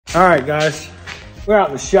All right, guys, we're out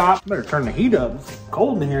in the shop. Better turn the heat up. It's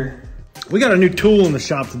cold in here. We got a new tool in the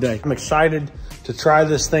shop today. I'm excited to try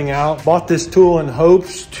this thing out. Bought this tool in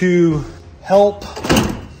hopes to help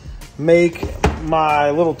make my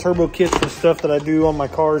little turbo kits and stuff that I do on my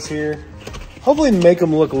cars here, hopefully make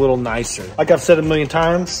them look a little nicer. Like I've said a million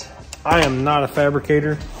times, I am not a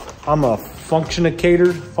fabricator. I'm a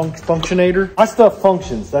functionator. My stuff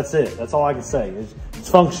functions, that's it. That's all I can say. It's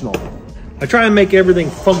functional. I try and make everything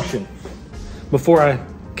function before I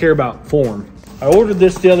care about form. I ordered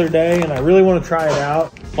this the other day and I really want to try it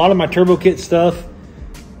out. A lot of my turbo kit stuff,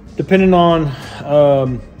 depending on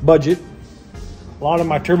budget, a lot of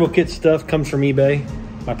my turbo kit stuff comes from eBay.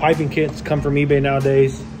 My piping kits come from eBay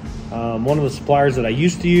nowadays. One of the suppliers that I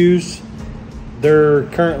used to use, they're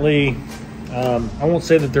currently, I won't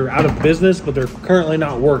say that they're out of business, but they're currently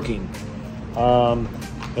not working.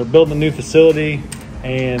 They're building a new facility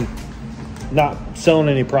and not selling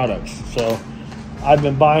any products. So I've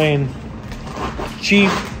been buying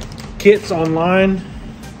cheap kits online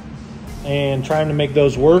and trying to make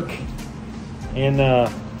those work,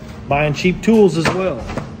 and buying cheap tools as well.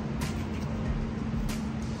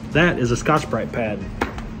 That is a Scotch-Brite pad.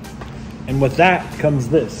 And with that comes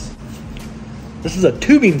this. This is a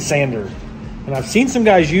tubing sander. And I've seen some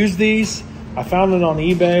guys use these. I found it on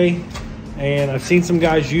eBay, and I've seen some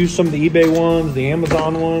guys use some of the eBay ones, the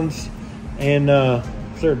Amazon ones. And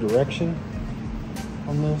is there a direction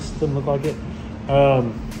on this? Doesn't look like it.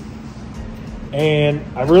 And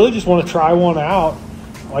I really just want to try one out.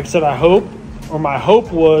 Like I said, my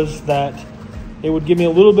hope was that it would give me a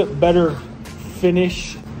little bit better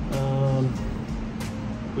finish.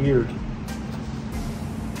 Weird.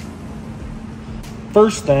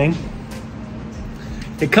 First thing,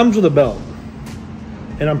 it comes with a belt.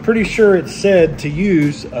 And I'm pretty sure it said to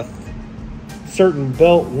use a certain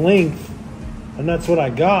belt length, and that's what I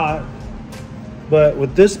got. But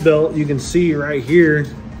with this belt, you can see right here,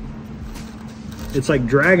 it's like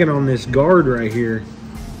dragging on this guard right here.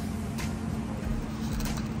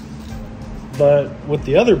 But with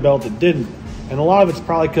the other belt, it didn't. And a lot of it's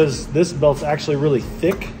probably because this belt's actually really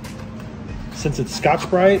thick since it's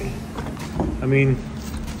Scotch-Brite. I mean,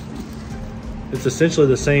 it's essentially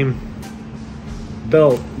the same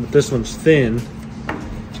belt, but this one's thin.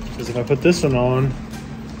 Because if I put this one on,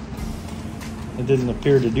 it didn't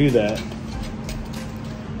appear to do that.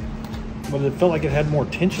 But it felt like it had more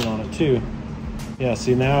tension on it too. Yeah,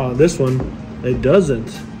 see now this one, it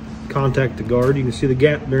doesn't contact the guard. You can see the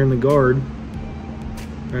gap there in the guard.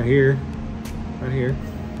 Right here, right here.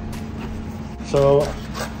 So,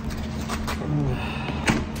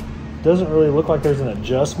 doesn't really look like there's an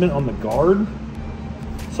adjustment on the guard.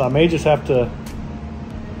 So I may just have to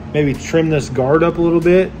maybe trim this guard up a little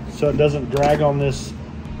bit so it doesn't drag on this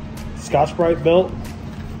Scotch-Brite belt.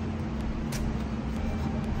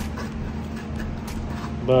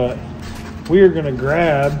 But we are gonna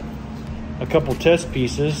grab a couple test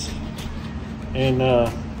pieces and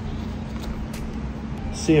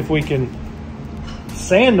see if we can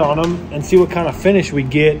sand on them and see what kind of finish we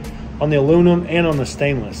get on the aluminum and on the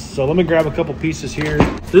stainless. So let me grab a couple pieces here.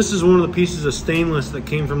 This is one of the pieces of stainless that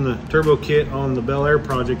came from the turbo kit on the Bel Air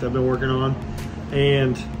project I've been working on.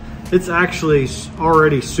 And it's actually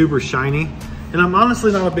already super shiny. And I'm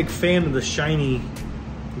honestly not a big fan of the shiny,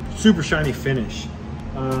 super shiny finish.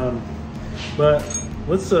 But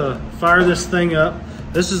let's fire this thing up.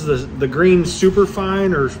 This is the green super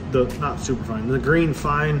fine, or not super fine, the green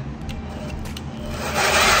fine.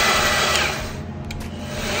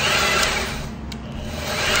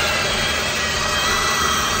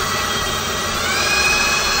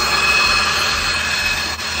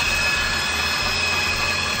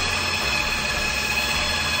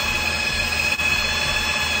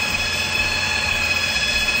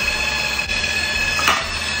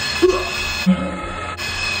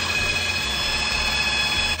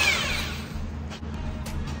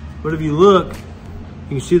 But if you look, you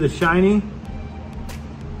can see the shiny,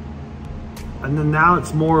 and then now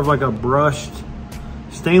it's more of like a brushed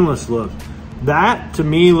stainless look. That to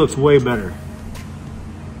me looks way better.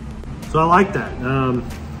 So I like that.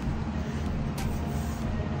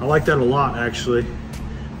 I like that a lot, actually.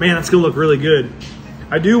 Man, that's gonna look really good.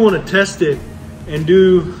 I do want to test it and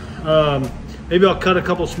do, maybe I'll cut a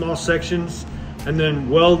couple small sections and then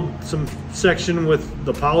weld some section with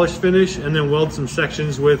the polished finish, and then weld some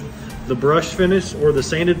sections with the brush finish or the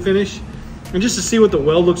sanded finish, and just to see what the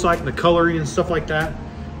weld looks like and the coloring and stuff like that.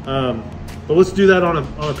 But let's do that on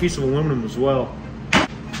a piece of aluminum as well.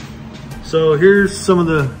 So here's some of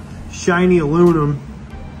the shiny aluminum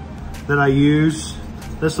that I use.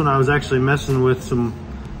 This one I was actually messing with some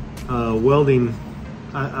welding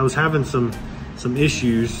I was having some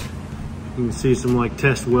issues. You can see some like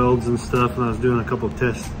test welds and stuff, and I was doing a couple of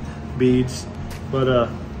test beads. But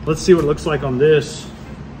let's see what it looks like on this.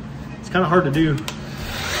 It's kind of hard to do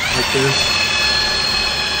like this.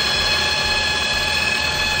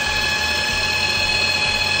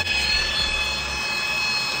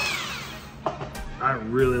 I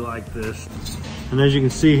really like this. And as you can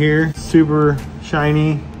see here, super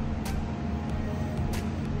shiny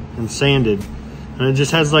and sanded. And it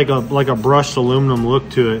just has like a brushed aluminum look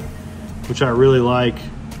to it, which I really like.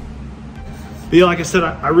 But yeah, like I said,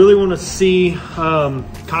 I really want to see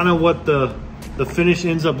kind of what the finish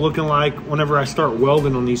ends up looking like whenever I start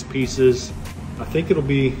welding on these pieces. I think it'll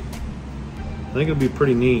be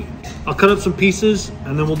pretty neat. I'll cut up some pieces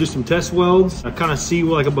and then we'll do some test welds. I kind of see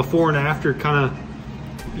like a before and after, kind of,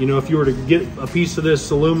 you know, if you were to get a piece of this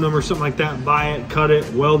aluminum or something like that, buy it, cut it,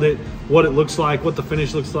 weld it, what it looks like, what the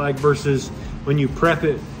finish looks like versus when you prep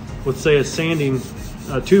it with, say, a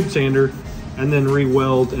tube sander, and then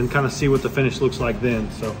re-weld and kind of see what the finish looks like then.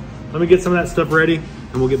 So let me get some of that stuff ready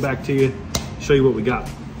and we'll get back to you, show you what we got.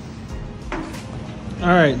 All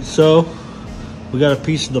right, so we got a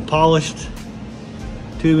piece of the polished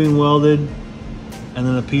tubing welded, and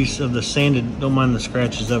then a piece of the sanded, don't mind the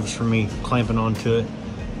scratches, that was for me clamping onto it,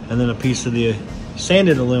 and then a piece of the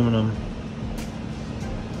sanded aluminum.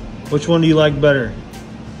 Which one do you like better?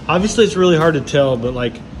 Obviously it's really hard to tell, but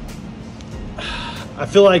like, I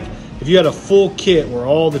feel like if you had a full kit where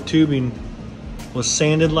all the tubing was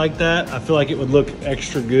sanded like that, I feel like it would look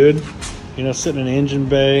extra good. You know, sitting in an engine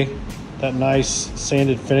bay, that nice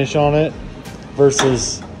sanded finish on it,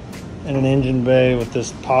 versus in an engine bay with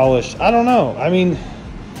this polish. I don't know. I mean,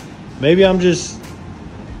 maybe I'm just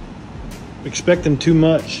expecting too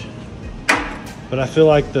much, but I feel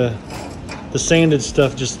like the sanded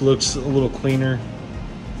stuff just looks a little cleaner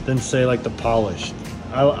than, say, like the polished.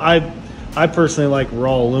 I personally like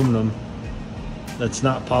raw aluminum that's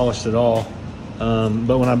not polished at all.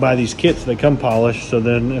 But when I buy these kits, they come polished. So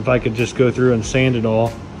then if I could just go through and sand it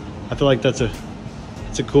all, I feel like that's a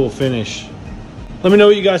cool finish. Let me know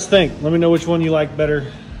what you guys think. Let me know which one you like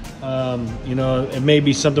better. You know, it may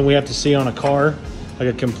be something we have to see on a car, like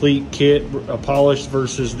a complete kit, a polished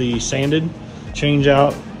versus the sanded. Change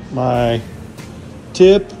out my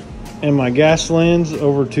tip and my gas lens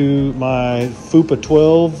over to my FUPA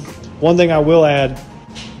 12. One thing I will add,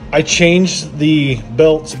 I changed the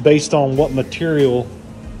belts based on what material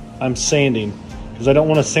I'm sanding, because I don't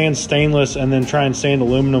want to sand stainless and then try and sand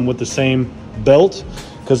aluminum with the same belt,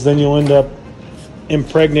 because then you'll end up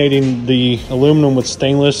impregnating the aluminum with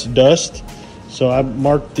stainless dust. So I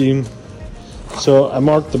marked the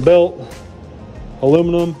belt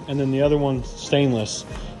aluminum and then the other one stainless.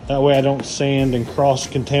 That way I don't sand and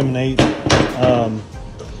cross-contaminate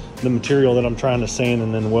the material that I'm trying to sand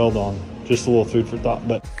and then weld on. Just a little food for thought.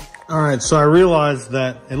 But all right, so I realized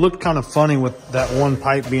that it looked kind of funny with that one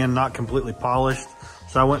pipe being not completely polished.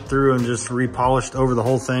 So I went through and just repolished over the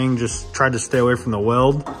whole thing, just tried to stay away from the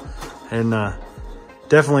weld. And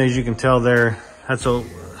definitely, as you can tell there,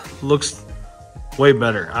 looks way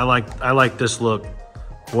better. I like this look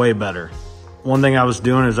way better. One thing I was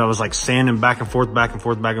doing is I was like sanding back and forth,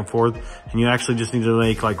 and you actually just need to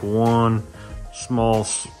make like one small,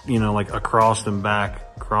 you know, like crossed and back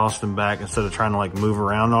instead of trying to like move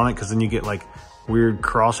around on it, because then you get like weird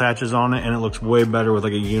cross hatches on it, and it looks way better with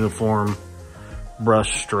like a uniform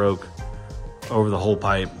brush stroke over the whole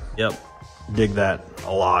pipe. Yep, dig that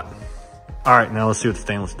a lot. All right, now let's see what the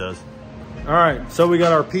stainless does. All right, so we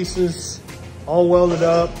got our pieces all welded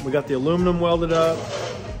up. We got the aluminum welded up.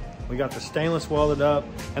 We got the stainless welded up,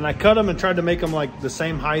 and I cut them and tried to make them like the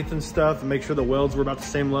same height and stuff and make sure the welds were about the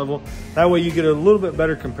same level. That way you get a little bit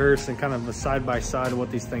better comparison, kind of a side by side of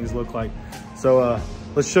what these things look like. So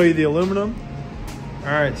let's show you the aluminum.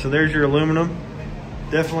 All right, so there's your aluminum.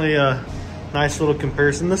 Definitely a nice little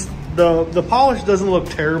comparison. The polish doesn't look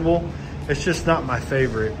terrible. It's just not my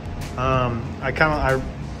favorite. I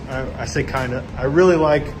really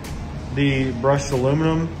like the brushed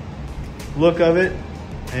aluminum look of it.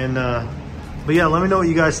 And but yeah, let me know what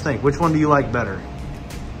you guys think. Which one do you like better,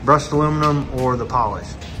 brushed aluminum or the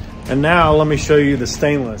polished? And now let me show you the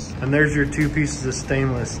stainless. And there's your two pieces of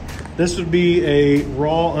stainless. This would be a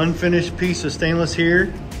raw unfinished piece of stainless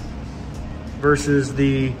here versus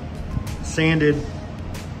the sanded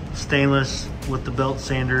stainless with the belt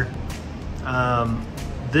sander.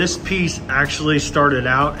 This piece actually started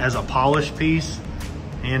out as a polished piece,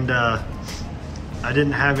 and I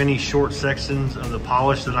didn't have any short sections of the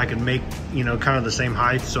polish that I could make, you know, kind of the same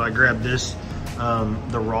height. So I grabbed this,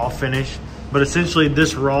 the raw finish. But essentially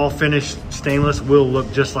this raw finished stainless will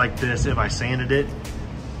look just like this if I sanded it.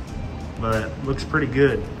 but looks pretty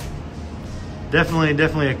good.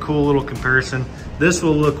 Definitely a cool little comparison. This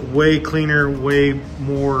will look way cleaner, way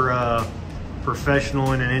more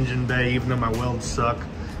professional in an engine bay, even though my welds suck,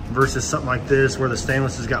 versus something like this where the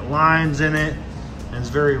stainless has got lines in it and it's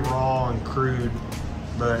very raw and crude.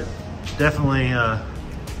 But definitely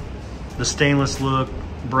the stainless look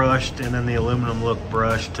brushed and then the aluminum look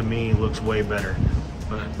brushed, to me, looks way better.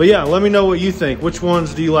 But yeah, let me know what you think. Which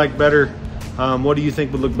ones do you like better? What do you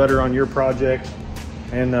think would look better on your project?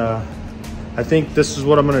 And I think this is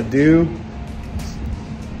what I'm gonna do.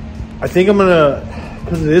 I think I'm gonna,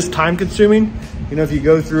 because it is time consuming, you know, if you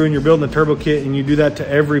go through and you're building a turbo kit and you do that to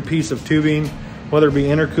every piece of tubing, whether it be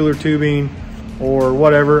intercooler tubing or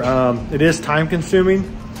whatever, it is time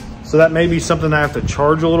consuming. So that may be something I have to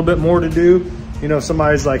charge a little bit more to do. You know, if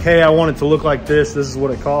somebody's like, hey, I want it to look like this is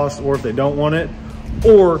what it costs, or if they don't want it,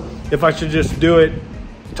 or if I should just do it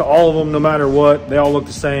to all of them no matter what, they all look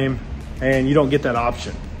the same and you don't get that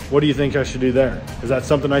option. What do you think I should do there? Is that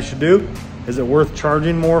something I should do? Is it worth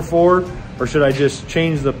charging more for? Or should I just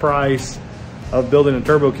change the price of building a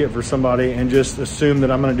turbo kit for somebody and just assume that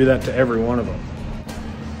I'm gonna do that to every one of them?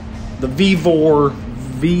 The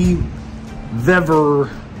Vever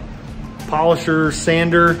polisher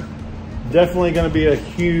sander, definitely gonna be a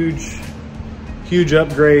huge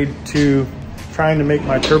upgrade to trying to make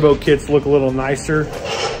my turbo kits look a little nicer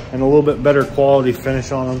and a little bit better quality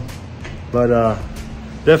finish on them. But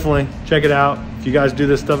definitely check it out. If you guys do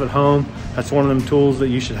this stuff at home, that's one of them tools that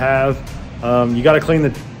you should have. You got to clean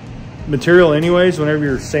the material anyways whenever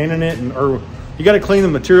you're sanding it, or you got to clean the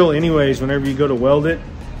material anyways whenever you go to weld it.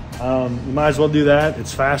 You might as well do that.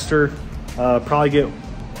 It's faster. Probably get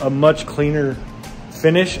a much cleaner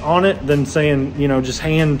finish on it than saying, you know, just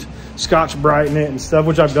hand Scotch Brighten it and stuff,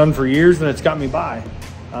 which I've done for years and it's got me by.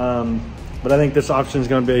 But I think this option is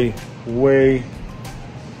going to be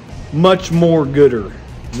much more gooder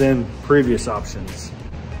than previous options.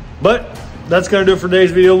 But that's going to do it for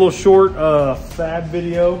today's video. A little short fab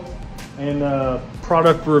video and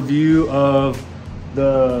product review of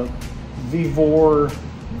the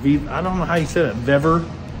I don't know how you say that, Vever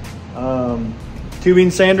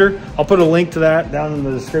tubing sander. I'll put a link to that down in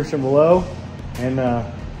the description below. And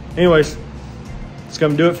anyways, it's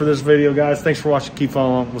going to do it for this video, guys. Thanks for watching. Keep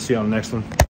following. We'll see you on the next one.